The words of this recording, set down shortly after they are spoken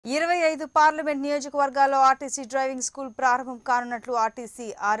25 parliament నియోజకవర్గాల్లో RTC driving school ప్రారంభం కానున్నట్లు RTC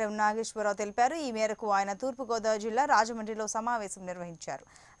RM Nageswararao తెలిపారు. ఈ మేరకు ఆయన తూర్పు గోదావరి జిల్లా రాజమండ్రిలో సమావేశం నిర్వహించారు.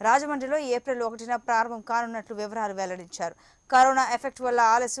 రాజమండ్రిలో ఏప్రిల్ 1న ప్రారంభం కానున్నట్లు వివరాలు వెల్లడించారు. కరోనా ఎఫెక్ట్ వల్ల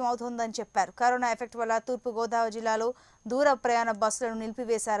ఆలస్యం అవుతోందని చెప్పారు. కరోనా ఎఫెక్ట్ వల్ల తూర్పు గోదావరి జిల్లాలో దూర ప్రయాణ బస్సులను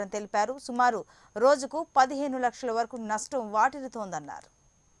నిలిపివేశారని తెలిపారు. సుమారు రోజుకు 15 లక్షల వరకు నష్టం వాటిల్లుతోందన్నారు.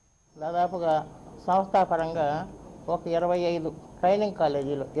 దాదాపుగా సంస్థాపరంగా ఒక 25 ట్రైనింగ్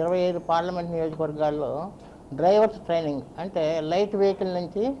కాలేజీలు 25 పార్లమెంట్ నియోజకవర్గాల్లో డ్రైవర్స్ ట్రైనింగ్ అంటే లైట్ వెహికల్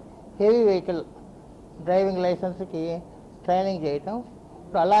నుంచి హెవీ వెహికల్ డ్రైవింగ్ లైసెన్స్కి ట్రైనింగ్ చేయటం.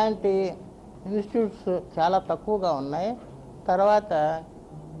 ఇప్పుడు అలాంటి ఇన్స్టిట్యూట్స్ చాలా తక్కువగా ఉన్నాయి. తర్వాత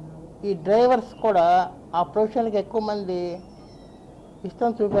ఈ డ్రైవర్స్ కూడా ఆ ప్రొఫెషన్కి ఎక్కువ మంది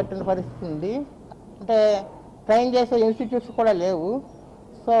ఇష్టం చూపెట్టిన పరిస్థితి ఉంది. అంటే ట్రైన్ చేసే ఇన్స్టిట్యూట్స్ కూడా లేవు.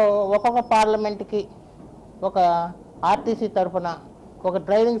 సో ఒక్కొక్క పార్లమెంట్కి ఒక ఆర్టీసీ తరఫున ఒక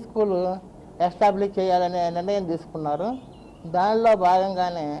డ్రైవింగ్ స్కూల్ ఎస్టాబ్లిష్ చేయాలనే నిర్ణయం తీసుకున్నారు. దానిలో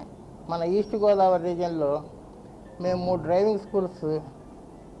భాగంగానే మన ఈస్ట్ గోదావరి రీజియన్లో మేము 3 డ్రైవింగ్ స్కూల్స్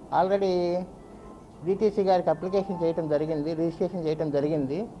ఆల్రెడీ డిటీసీ గారికి అప్లికేషన్ చేయడం జరిగింది, రిజిస్ట్రేషన్ చేయడం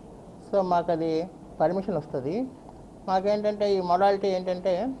జరిగింది. సో మాకు అది పర్మిషన్ వస్తుంది. మాకేంటంటే ఈ మోడాలిటీ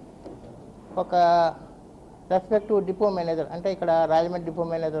ఏంటంటే ఒక రెస్పెక్టివ్ డిపో మేనేజర్ అంటే ఇక్కడ రాజమండ్రి డిపో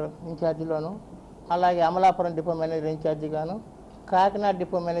మేనేజర్ ఇన్ఛార్జిలోను, అలాగే Amalapuram depot manager ఇన్ఛార్జిగాను, Kakinada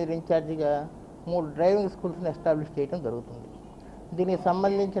depot manager ఇన్ఛార్జిగా 3 డ్రైవింగ్ స్కూల్స్ని ఎస్టాబ్లిష్ చేయడం జరుగుతుంది. దీనికి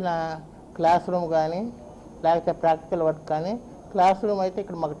సంబంధించిన క్లాస్ రూమ్ కానీ లేకపోతే ప్రాక్టికల్ వర్క్ కానీ, క్లాస్ రూమ్ అయితే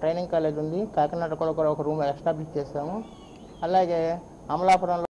ఇక్కడ మాకు ట్రైనింగ్ కాలేజ్ ఉంది, కాకినాడ కూడా ఒక రూమ్ ఎస్టాబ్లిష్ చేస్తాము. అలాగే అమలాపురంలో